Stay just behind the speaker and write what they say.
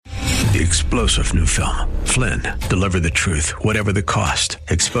The explosive new film, Flynn, deliver the truth, whatever the cost,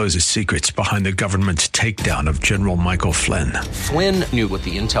 exposes secrets behind the government's takedown of General Michael Flynn. Flynn knew what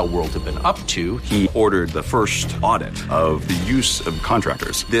the intel world had been up to. He ordered the first audit of the use of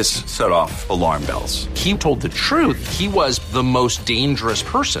contractors. This set off alarm bells. He told the truth. He was the most dangerous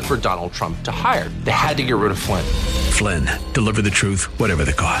person for Donald Trump to hire. They had to get rid of Flynn. Flynn, deliver the truth, whatever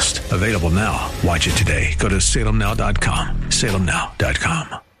the cost. Available now. Watch it today. Go to salemnow.com.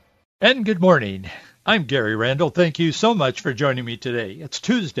 salemnow.com. And good morning. I'm Gary Randall. Thank you so much for joining me today. It's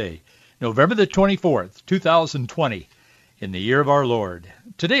Tuesday, November the 24th, 2020, in the year of our Lord.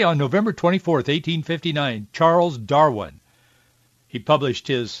 Today on November 24th, 1859, Charles Darwin, he published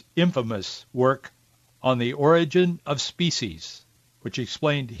his infamous work on the origin of species, which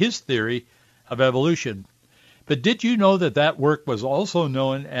explained his theory of evolution. But did you know that that work was also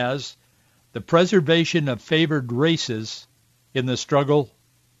known as the preservation of favored races in the struggle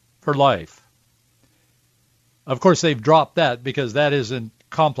for life? Of course, they've dropped that because that isn't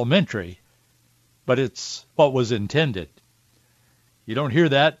complimentary, but it's what was intended. You don't hear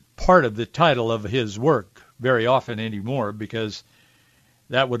that part of the title of his work very often anymore because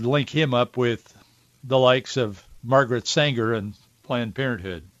that would link him up with the likes of Margaret Sanger and Planned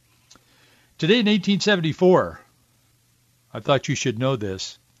Parenthood. Today in 1874, I thought you should know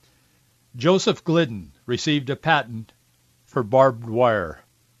this, Joseph Glidden received a patent for barbed wire.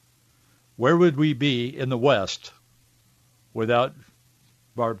 Where would we be in the West without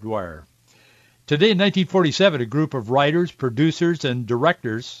barbed wire? Today in 1947, a group of writers, producers, and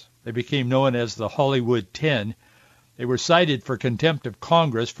directors, they became known as the Hollywood 10, they were cited for contempt of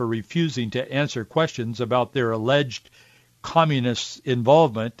Congress for refusing to answer questions about their alleged communist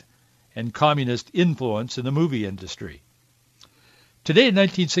involvement and communist influence in the movie industry. Today in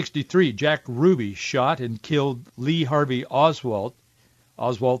 1963, Jack Ruby shot and killed Lee Harvey Oswald,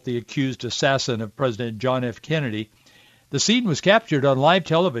 the accused assassin of President John F. Kennedy. The scene was captured on live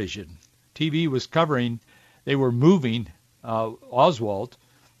television. TV was covering, they were moving Oswald,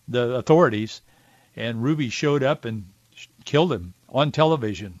 the authorities, and Ruby showed up and killed him on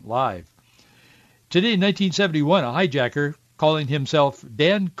television, live. Today in 1971, a hijacker calling himself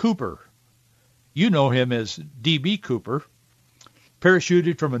Dan Cooper, you know him as D.B. Cooper,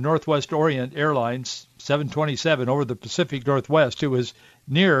 parachuted from a Northwest Orient Airlines 727 over the Pacific Northwest. It was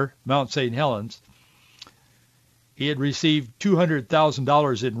near Mount St. Helens. He had received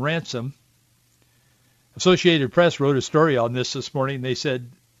 $200,000 in ransom. Associated Press wrote a story on this morning. They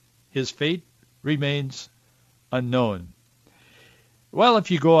said his fate remains unknown. Well, if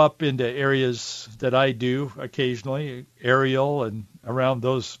you go up into areas that I do occasionally, Ariel and around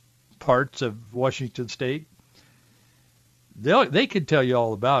those parts of Washington State, they could tell you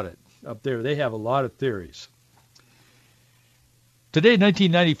all about it. Up there, they have a lot of theories. Today,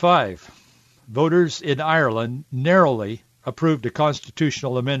 1995, voters in Ireland narrowly approved a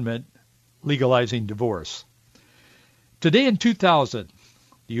constitutional amendment legalizing divorce. Today in 2000,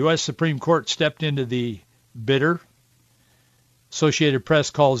 the U.S. Supreme Court stepped into the bitter, Associated Press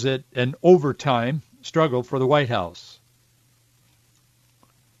calls it an overtime struggle for the White House,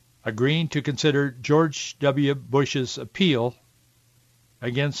 agreeing to consider George W. Bush's appeal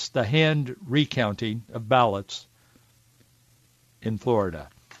against the hand recounting of ballots in Florida.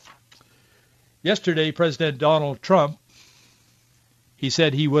 Yesterday, President Donald Trump, he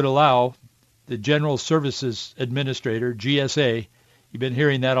said he would allow the General Services Administrator, GSA, you've been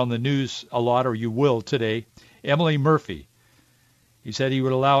hearing that on the news a lot, or you will today, Emily Murphy. He said he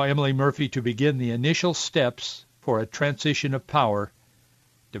would allow Emily Murphy to begin the initial steps for a transition of power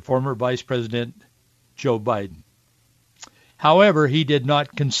to former Vice President Joe Biden. However, he did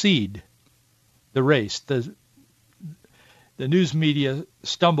not concede the race. The news media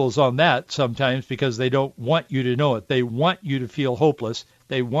stumbles on that sometimes because they don't want you to know it. They want you to feel hopeless.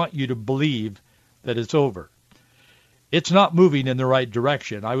 They want you to believe that it's over. It's not moving in the right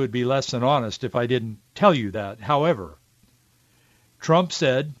direction. I would be less than honest if I didn't tell you that. However, Trump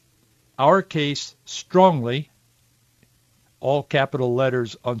said, our case strongly, all capital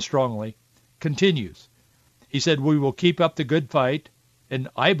letters on strongly, continues. He said, we will keep up the good fight, and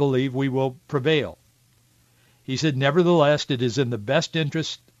I believe we will prevail. He said, nevertheless, it is in the best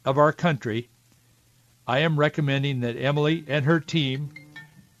interest of our country. I am recommending that Emily and her team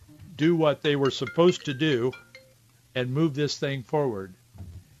do what they were supposed to do and move this thing forward.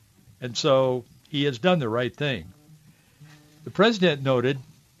 And so he has done the right thing. The president noted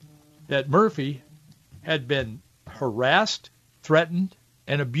that Murphy had been harassed, threatened,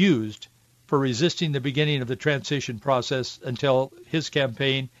 and abused for resisting the beginning of the transition process until his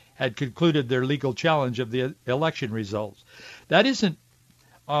campaign had concluded their legal challenge of the election results. That isn't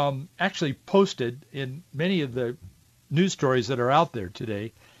actually posted in many of the news stories that are out there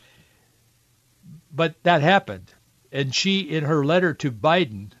today. But that happened. And she, in her letter to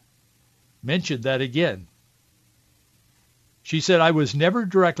Biden, mentioned that again. She said,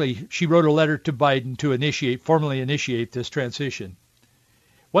 she wrote a letter to Biden to formally initiate this transition.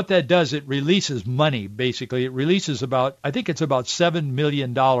 What that does, it releases money, basically. It releases I think it's about $7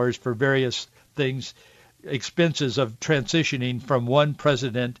 million for various things, expenses of transitioning from one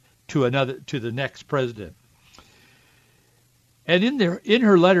president to the next president. And in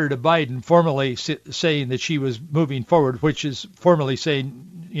her letter to Biden, formally saying that she was moving forward, which is formally saying,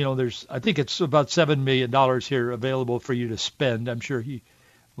 I think it's about $7 million here available for you to spend. I'm sure he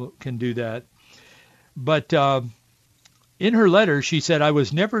can do that. But in her letter, she said, I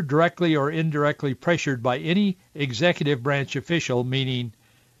was never directly or indirectly pressured by any executive branch official, meaning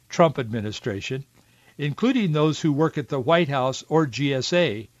Trump administration, including those who work at the White House or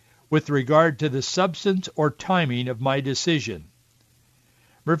GSA, with regard to the substance or timing of my decision.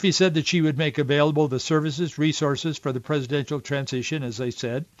 Murphy said that she would make available the services, resources for the presidential transition, as I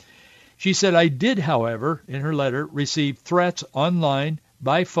said. She said, I did, however, in her letter, receive threats online,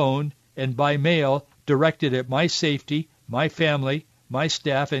 by phone, and by mail directed at my safety, my family, my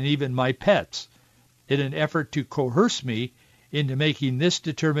staff, and even my pets, in an effort to coerce me into making this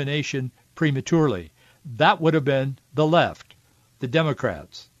determination prematurely. That would have been the left, the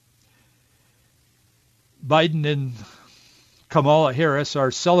Democrats. Biden and Kamala Harris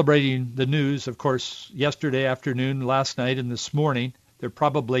are celebrating the news, of course, yesterday afternoon, last night, and this morning. They're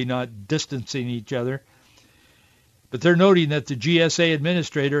probably not distancing each other. But they're noting that the GSA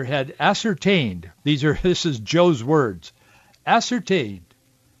administrator had ascertained, this is Joe's words, ascertained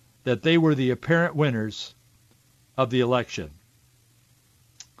that they were the apparent winners of the election.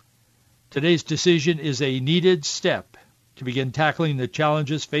 Today's decision is a needed step to begin tackling the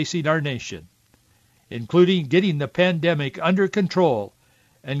challenges facing our nation, including getting the pandemic under control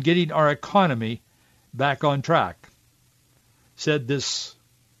and getting our economy back on track, said this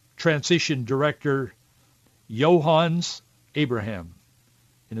transition director, Johannes Abraham,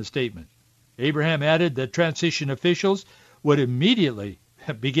 in a statement. Abraham added that transition officials would immediately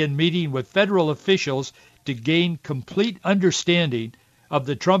begin meeting with federal officials to gain complete understanding of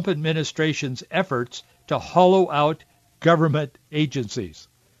the Trump administration's efforts to hollow out government agencies.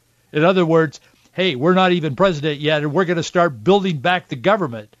 In other words, hey, we're not even president yet, and we're going to start building back the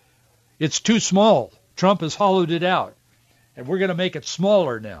government. It's too small. Trump has hollowed it out, and we're going to make it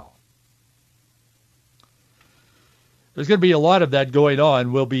smaller now. There's going to be a lot of that going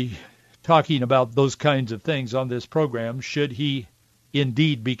on. We'll be talking about those kinds of things on this program, should he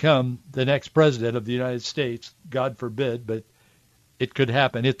indeed become the next president of the United States. God forbid, but it could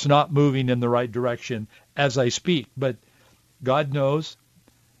happen. It's not moving in the right direction as I speak, but God knows.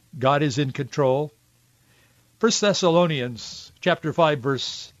 God is in control. 1 Thessalonians chapter 5,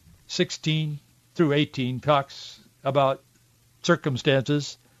 verse 16 through 18 talks about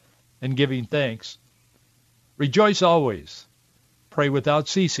circumstances and giving thanks. Rejoice always. Pray without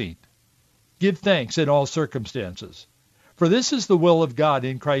ceasing. Give thanks in all circumstances. For this is the will of God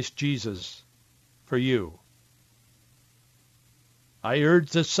in Christ Jesus for you. I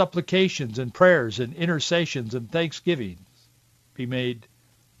urge that supplications and prayers and intercessions and thanksgivings be made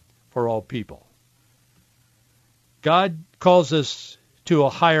for all people. God calls us to a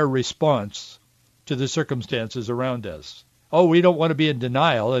higher response to the circumstances around us. Oh, we don't want to be in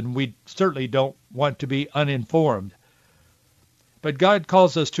denial, and we certainly don't want to be uninformed. But God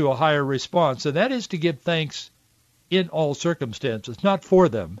calls us to a higher response, and that is to give thanks in all circumstances, not for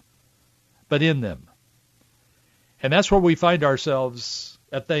them, but in them. And that's where we find ourselves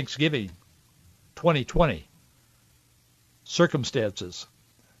at Thanksgiving 2020. Circumstances.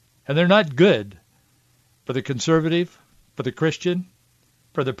 And they're not good for the conservative, for the Christian,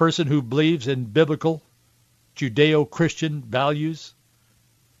 for the person who believes in biblical, Judeo-Christian values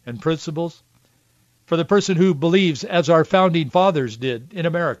and principles, for the person who believes, as our founding fathers did in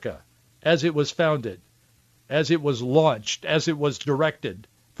America, as it was founded, as it was launched, as it was directed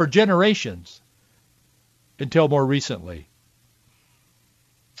for generations until more recently.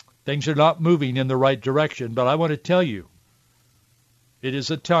 Things are not moving in the right direction, but I want to tell you, it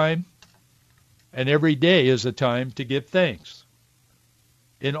is a time, and every day is a time to give thanks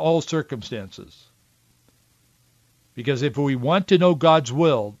in all circumstances. Because if we want to know God's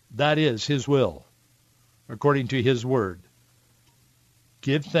will, that is his will, according to his word.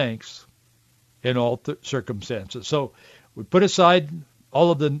 Give thanks in all circumstances. So we put aside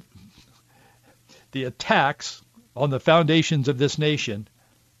all of the attacks on the foundations of this nation,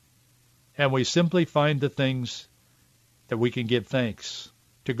 and we simply find the things that we can give thanks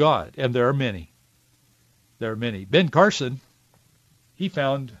to God, and there are many. There are many. Ben Carson, he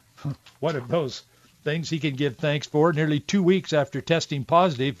found one of those things he can give thanks for nearly 2 weeks after testing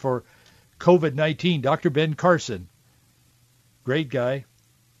positive for COVID-19. Dr. Ben Carson, great guy,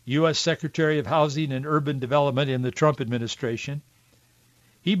 U.S. Secretary of Housing and Urban Development in the Trump administration.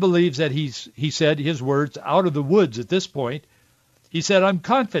 He believes that he said, his words, out of the woods at this point. He said, I'm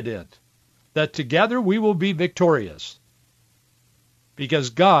confident that together we will be victorious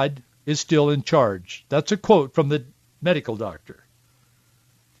because God is still in charge. That's a quote from the medical doctor.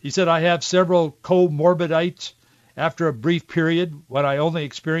 He said, I have several comorbidities after a brief period when I only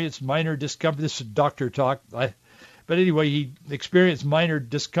experienced minor discomfort. This is doctor talk. But anyway, he experienced minor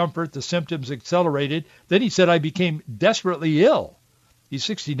discomfort. The symptoms accelerated. Then he said, I became desperately ill. He's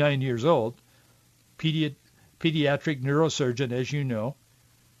 69 years old, pediatric neurosurgeon, as you know,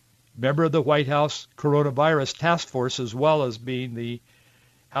 member of the White House Coronavirus Task Force, as well as being the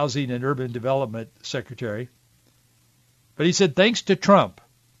Housing and Urban Development Secretary. But he said, thanks to Trump,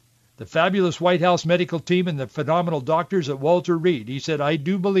 the fabulous White House medical team, and the phenomenal doctors at Walter Reed, he said, I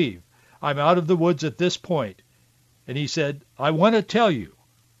do believe I'm out of the woods at this point. And he said, I want to tell you,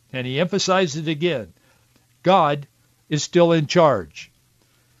 and he emphasized it again, God is still in charge.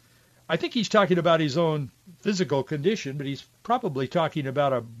 I think he's talking about his own physical condition, but he's probably talking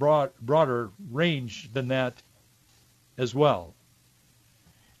about a broader range than that as well.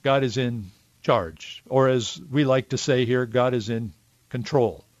 God is in charge, or as we like to say here, God is in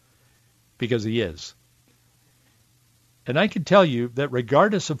control, because he is. And I can tell you that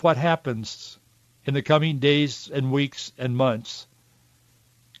regardless of what happens in the coming days and weeks and months,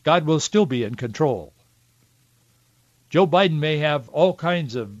 God will still be in control. Joe Biden may have all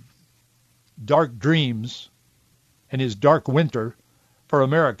kinds of dark dreams and his dark winter for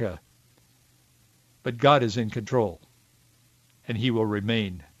America, but God is in control, and he will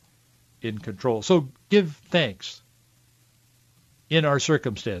remain in control. So give thanks in our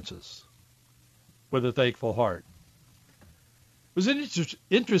circumstances with a thankful heart. It was an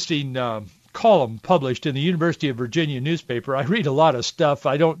interesting column published in the University of Virginia newspaper. I read a lot of stuff.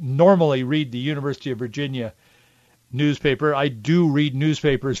 I don't normally read the University of Virginia newspaper. I do read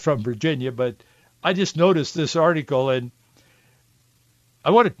newspapers from Virginia, but I just noticed this article, and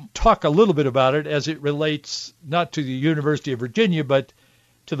I want to talk a little bit about it as it relates not to the University of Virginia, but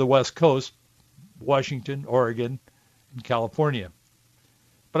to the West Coast, Washington, Oregon, and California.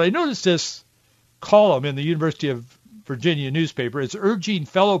 But I noticed this column in the University of Virginia newspaper. It's urging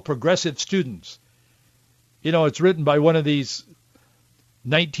fellow progressive students. You know, it's written by one of these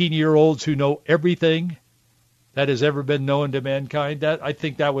 19-year-olds who know everything that has ever been known to mankind. That I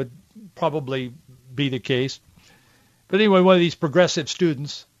think that would probably be the case. But anyway, one of these progressive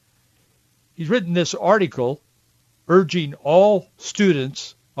students, he's written this article urging all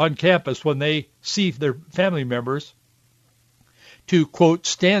students on campus when they see their family members to, quote,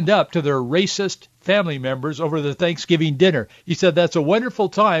 stand up to their racist family members over the Thanksgiving dinner. He said that's a wonderful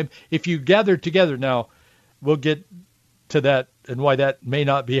time if you gather together. Now, we'll get to that and why that may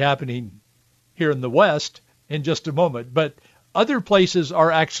not be happening here in the West in just a moment. But other places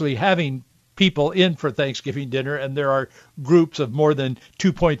are actually having people in for Thanksgiving dinner, and there are groups of more than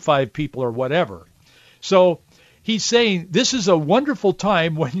 2.5 people or whatever. So he's saying this is a wonderful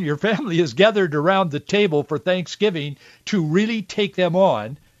time when your family is gathered around the table for Thanksgiving to really take them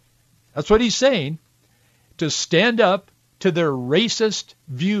on. That's what he's saying, to stand up to their racist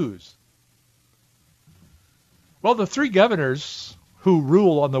views. Well, the three governors who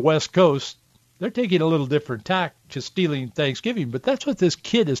rule on the West Coast, they're taking a little different tack to stealing Thanksgiving, but that's what this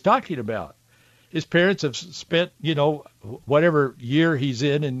kid is talking about. His parents have spent, whatever year he's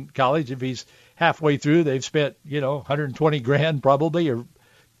in college, if he's halfway through, they've spent, $120,000 probably, or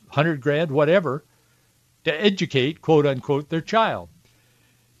 $100,000, whatever, to educate, quote unquote, their child.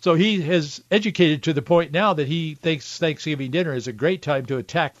 So he has educated to the point now that he thinks Thanksgiving dinner is a great time to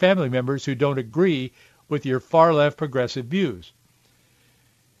attack family members who don't agree with your far-left progressive views.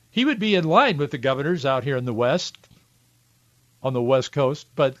 He would be in line with the governors out here in the West, on the West Coast,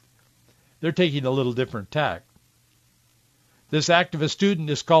 but they're taking a little different tack. This activist student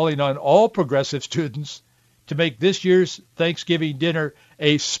is calling on all progressive students to make this year's Thanksgiving dinner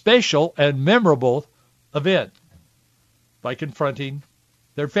a special and memorable event by confronting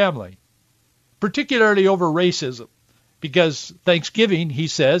their family, particularly over racism, because Thanksgiving, he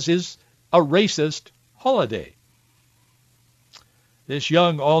says, is a racist holiday. This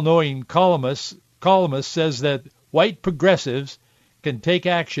young, all-knowing columnist says that white progressives can take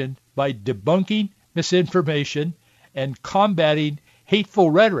action by debunking misinformation and combating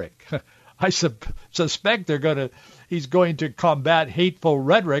hateful rhetoric. I suspect they're going to, he's going to combat hateful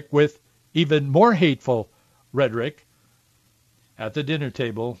rhetoric with even more hateful rhetoric at the dinner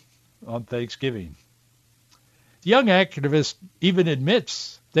table on Thanksgiving. The young activist even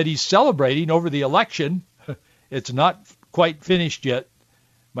admits that he's celebrating over the election. It's not quite finished yet,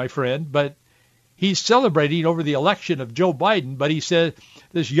 my friend, but he's celebrating over the election of Joe Biden. But he said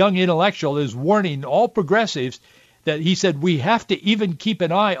this young intellectual is warning all progressives that he said we have to even keep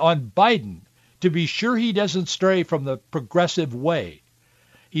an eye on Biden to be sure he doesn't stray from the progressive way.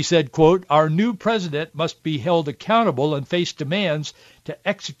 He said, quote, our new president must be held accountable and face demands to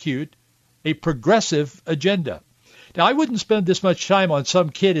execute a progressive agenda. Now, I wouldn't spend this much time on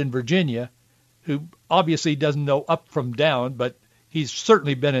some kid in Virginia who obviously doesn't know up from down, but he's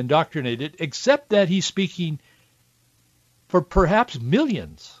certainly been indoctrinated, except that he's speaking for perhaps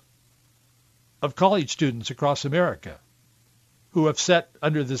millions of college students across America who have sat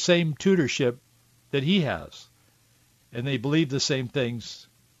under the same tutorship that he has, and they believe the same things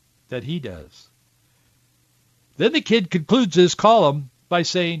that he does. Then the kid concludes his column by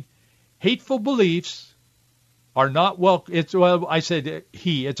saying, hateful beliefs are not welcome. I said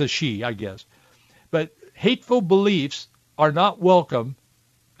he, it's a she, I guess. But hateful beliefs are not welcome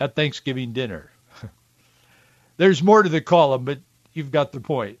at Thanksgiving dinner. There's more to the column, but you've got the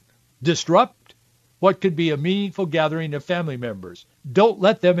point. Disrupt what could be a meaningful gathering of family members. Don't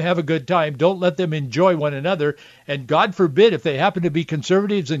let them have a good time. Don't let them enjoy one another. And God forbid, if they happen to be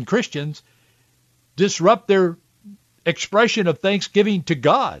conservatives and Christians, disrupt their expression of thanksgiving to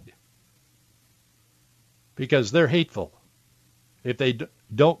God, because they're hateful if they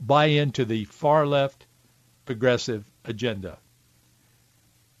don't buy into the far left progressive agenda.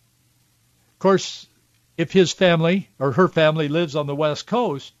 Of course, if his family or her family lives on the West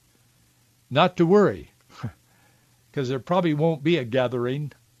Coast, not to worry, because there probably won't be a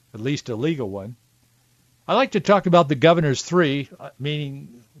gathering, at least a legal one. I like to talk about the governor's three,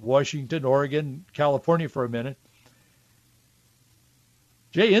 meaning Washington, Oregon, California for a minute.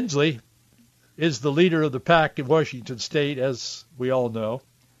 Jay Inslee is the leader of the pack in Washington State, as we all know.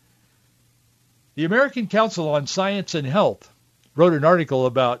 The American Council on Science and Health wrote an article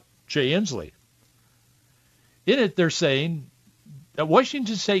about Jay Inslee. In it, they're saying that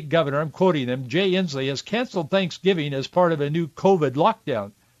Washington State Governor, I'm quoting them, Jay Inslee, has canceled Thanksgiving as part of a new COVID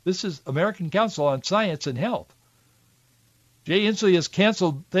lockdown. This is American Council on Science and Health. Jay Inslee has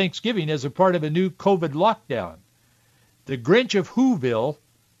canceled Thanksgiving as a part of a new COVID lockdown. The Grinch of Whoville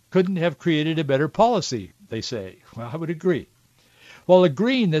couldn't have created a better policy, they say. Well, I would agree. While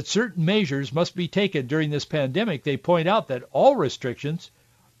agreeing that certain measures must be taken during this pandemic, they point out that all restrictions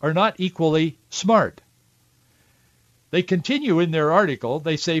are not equally smart. They continue in their article.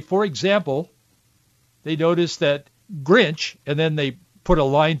 They say, for example, they notice that Grinch, and then they put a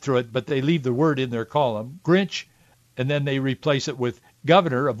line through it, but they leave the word in their column, Grinch, and then they replace it with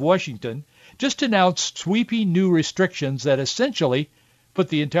Governor of Washington, just announced sweeping new restrictions that essentially put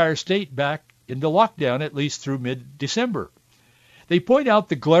the entire state back into lockdown at least through mid-December. They point out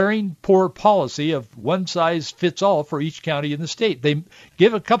the glaring poor policy of one size fits all for each county in the state. They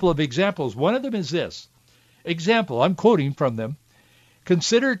give a couple of examples. One of them is this. Example, I'm quoting from them.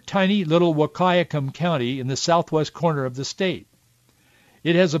 Consider tiny little Wahkiakum County in the southwest corner of the state.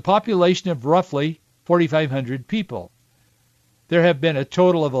 It has a population of roughly 4,500 people. There have been a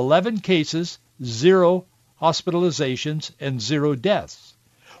total of 11 cases, 0 hospitalizations, and 0 deaths.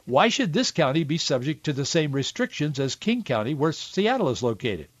 Why should this county be subject to the same restrictions as King County, where Seattle is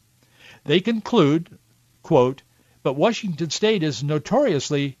located? They conclude, quote, but Washington State is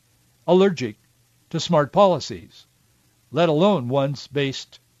notoriously allergic to smart policies, let alone ones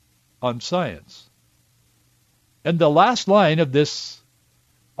based on science. And the last line of this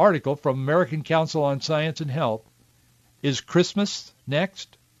article from American Council on Science and Health is Christmas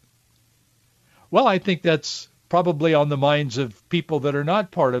next? Well, I think that's probably on the minds of people that are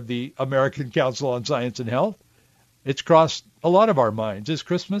not part of the American Council on Science and Health. It's crossed a lot of our minds. Is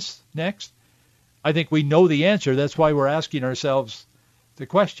Christmas next? I think we know the answer. That's why we're asking ourselves the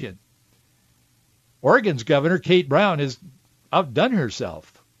question. Oregon's governor, Kate Brown, has outdone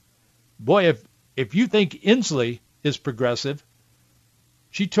herself. Boy, if you think Inslee is progressive,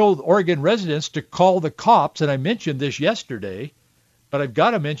 she told Oregon residents to call the cops, and I mentioned this yesterday, but I've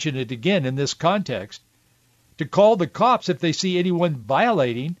got to mention it again in this context, to call the cops if they see anyone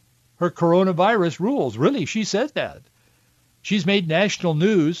violating her coronavirus rules. Really, she said that. She's made national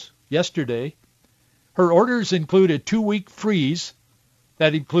news yesterday. Her orders include a 2-week freeze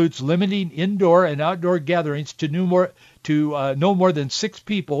that includes limiting indoor and outdoor gatherings to no more than 6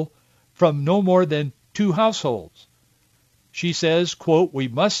 people from no more than 2 households. She says, quote, we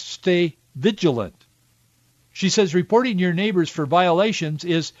must stay vigilant She says reporting your neighbors for violations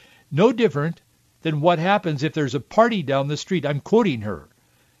is no different than what happens if there's a party down the street. I'm quoting her.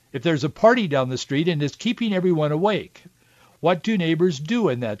 If there's a party down the street and it's keeping everyone awake, what do neighbors do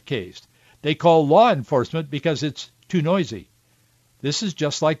in that case? They call law enforcement because it's too noisy. This is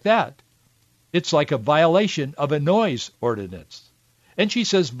just like that. It's like a violation of a noise ordinance. And she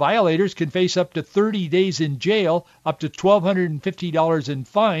says violators can face up to 30 days in jail, up to $1,250 in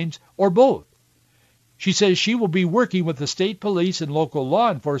fines, or both. She says she will be working with the state police and local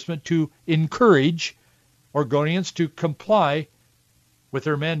law enforcement to encourage Oregonians to comply with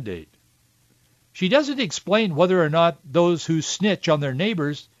her mandate. She doesn't explain whether or not those who snitch on their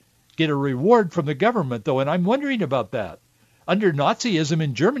neighbors get a reward from the government, though, and I'm wondering about that. Under Nazism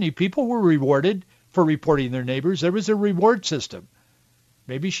in Germany, people were rewarded for reporting their neighbors. There was a reward system.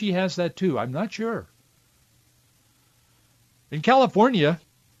 Maybe she has that too. I'm not sure. In California,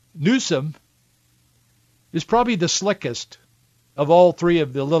 Newsom is probably the slickest of all three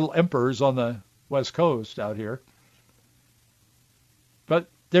of the little emperors on the West Coast out here. But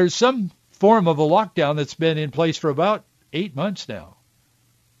there's some form of a lockdown that's been in place for about 8 months now.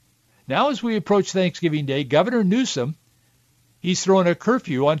 Now as we approach Thanksgiving Day, Governor Newsom, he's throwing a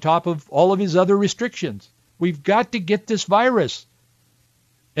curfew on top of all of his other restrictions. We've got to get this virus.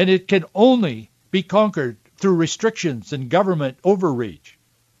 And it can only be conquered through restrictions and government overreach.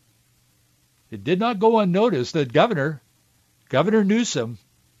 It did not go unnoticed that Governor Newsom,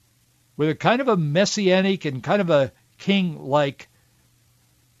 with a kind of a messianic and kind of a king-like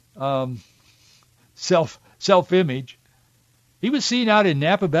self-image, he was seen out in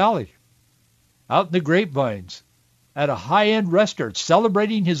Napa Valley, out in the grapevines, at a high-end restaurant,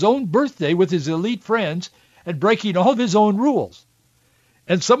 celebrating his own birthday with his elite friends and breaking all of his own rules.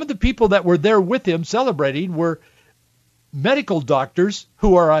 And some of the people that were there with him celebrating were medical doctors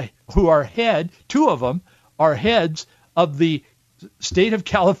who are head, two of them are heads of the State of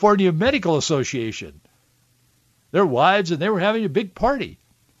California Medical Association. Their wives, and they were having a big party.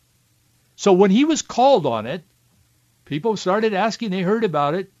 So when he was called on it, people started asking, they heard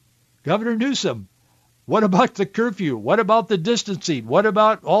about it, Governor Newsom, what about the curfew? What about the distancing? What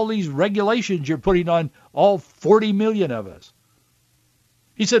about all these regulations you're putting on all 40 million of us?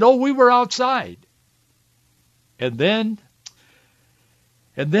 He said, oh, we were outside. And then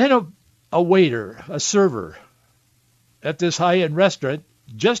a waiter, a server at this high-end restaurant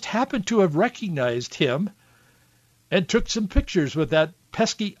just happened to have recognized him and took some pictures with that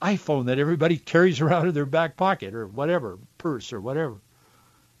pesky iPhone that everybody carries around in their back pocket or whatever, purse or whatever.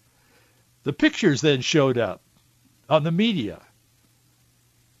 The pictures then showed up on the media.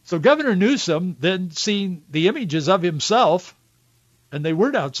 So Governor Newsom then seen the images of himself, and they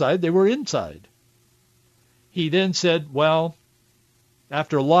weren't outside, they were inside. He then said, well,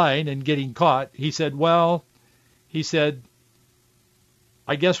 after lying and getting caught, he said,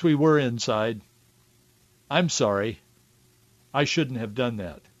 I guess we were inside. I'm sorry. I shouldn't have done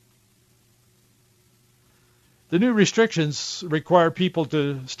that. The new restrictions require people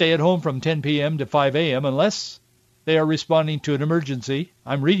to stay at home from 10 p.m. to 5 a.m. unless they are responding to an emergency.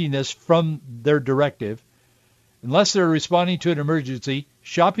 I'm reading this from their directive. Unless they're responding to an emergency,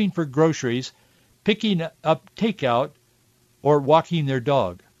 shopping for groceries, picking up takeout, or walking their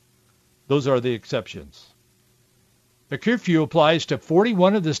dog. Those are the exceptions. The curfew applies to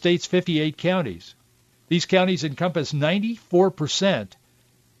 41 of the state's 58 counties. These counties encompass 94%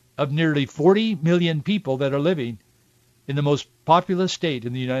 of nearly 40 million people that are living in the most populous state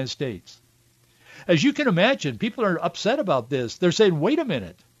in the United States. As you can imagine, people are upset about this. They're saying, wait a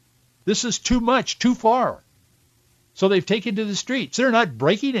minute, this is too much, too far. So they've taken to the streets. They're not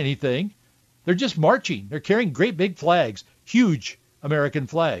breaking anything. They're just marching. They're carrying great big flags, huge American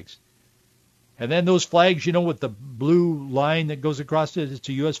flags. And then those flags, with the blue line that goes across it, it's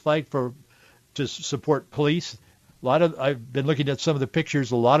a U.S. flag to support police. I've been looking at some of the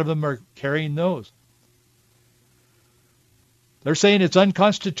pictures. A lot of them are carrying those. They're saying it's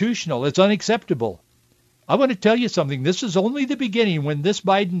unconstitutional. It's unacceptable. I want to tell you something. This is only the beginning when this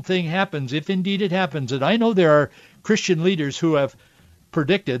Biden thing happens, if indeed it happens. And I know there are Christian leaders who have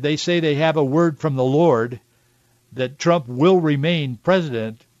predicted, they say they have a word from the Lord that Trump will remain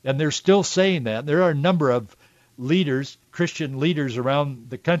president, and they're still saying that. There are a number of leaders, Christian leaders around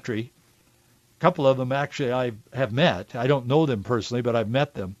the country. A couple of them actually I have met. I don't know them personally, but I've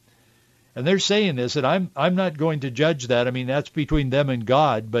met them. And they're saying this, and I'm not going to judge that. I mean, that's between them and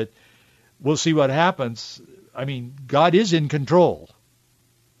God, but we'll see what happens. I mean, God is in control.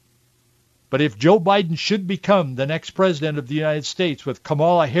 But if Joe Biden should become the next president of the United States with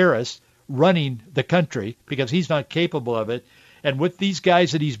Kamala Harris running the country, because he's not capable of it, and with these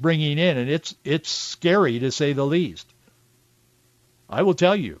guys that he's bringing in, and it's scary to say the least. I will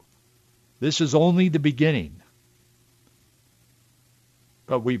tell you, this is only the beginning.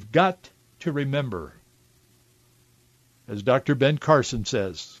 But we've got to remember, as Dr. Ben Carson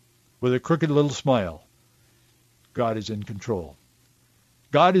says, with a crooked little smile, God is in control.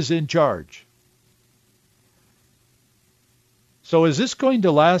 God is in charge. So is this going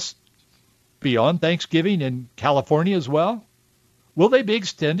to last beyond Thanksgiving in California as well? Will they be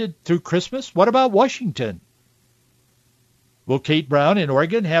extended through Christmas? What about Washington? Will Kate Brown in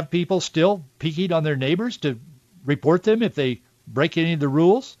Oregon have people still peeking on their neighbors to report them if they break any of the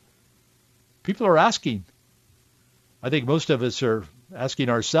rules? People are asking. I think most of us are asking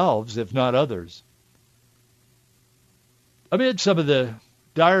ourselves, if not others. Amid some of the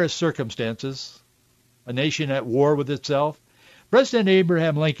direst circumstances, a nation at war with itself, President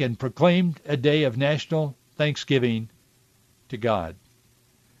Abraham Lincoln proclaimed a day of national thanksgiving to God.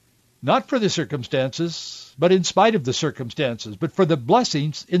 Not for the circumstances, but in spite of the circumstances, but for the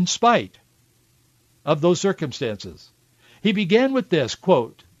blessings in spite of those circumstances. He began with this,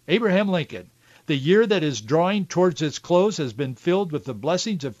 quote, Abraham Lincoln, the year that is drawing towards its close has been filled with the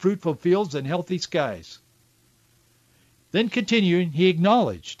blessings of fruitful fields and healthy skies. Then continuing, he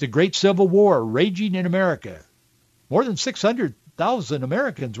acknowledged the great Civil War raging in America. More than 600,000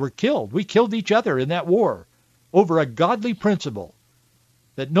 Americans were killed. We killed each other in that war over a godly principle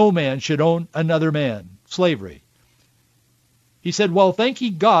that no man should own another man, slavery. He said, while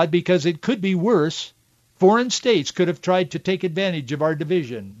thanking God because it could be worse, foreign states could have tried to take advantage of our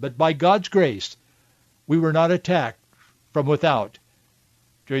division, but by God's grace, we were not attacked from without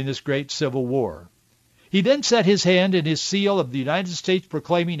during this great Civil War. He then set his hand and his seal of the United States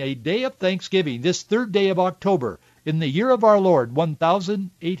proclaiming a day of thanksgiving, this third day of October, in the year of our Lord,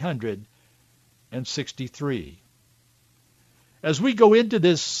 1863. As we go into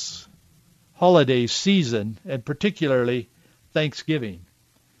this holiday season, and particularly Thanksgiving,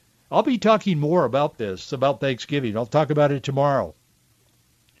 I'll be talking more about this, about Thanksgiving. I'll talk about it tomorrow.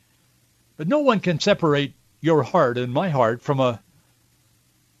 But no one can separate your heart and my heart from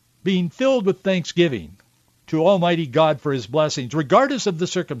being filled with thanksgiving to Almighty God for his blessings, regardless of the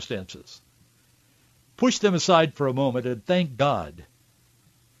circumstances. Push them aside for a moment and thank God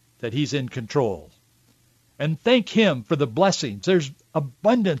that he's in control. And thank him for the blessings. There's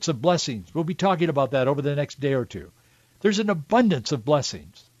abundance of blessings. We'll be talking about that over the next day or two. There's an abundance of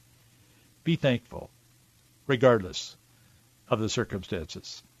blessings. Be thankful, regardless of the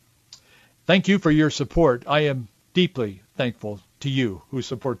circumstances. Thank you for your support. I am deeply thankful to you who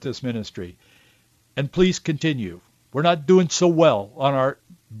support this ministry. And please continue. We're not doing so well on our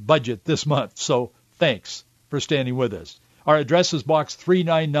budget this month, so thanks for standing with us. Our address is Box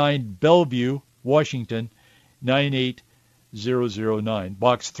 399, Bellevue, Washington, 98009.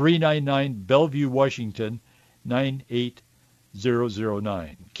 Box 399, Bellevue, Washington,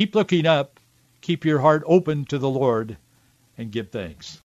 98009. Keep looking up, keep your heart open to the Lord, and give thanks.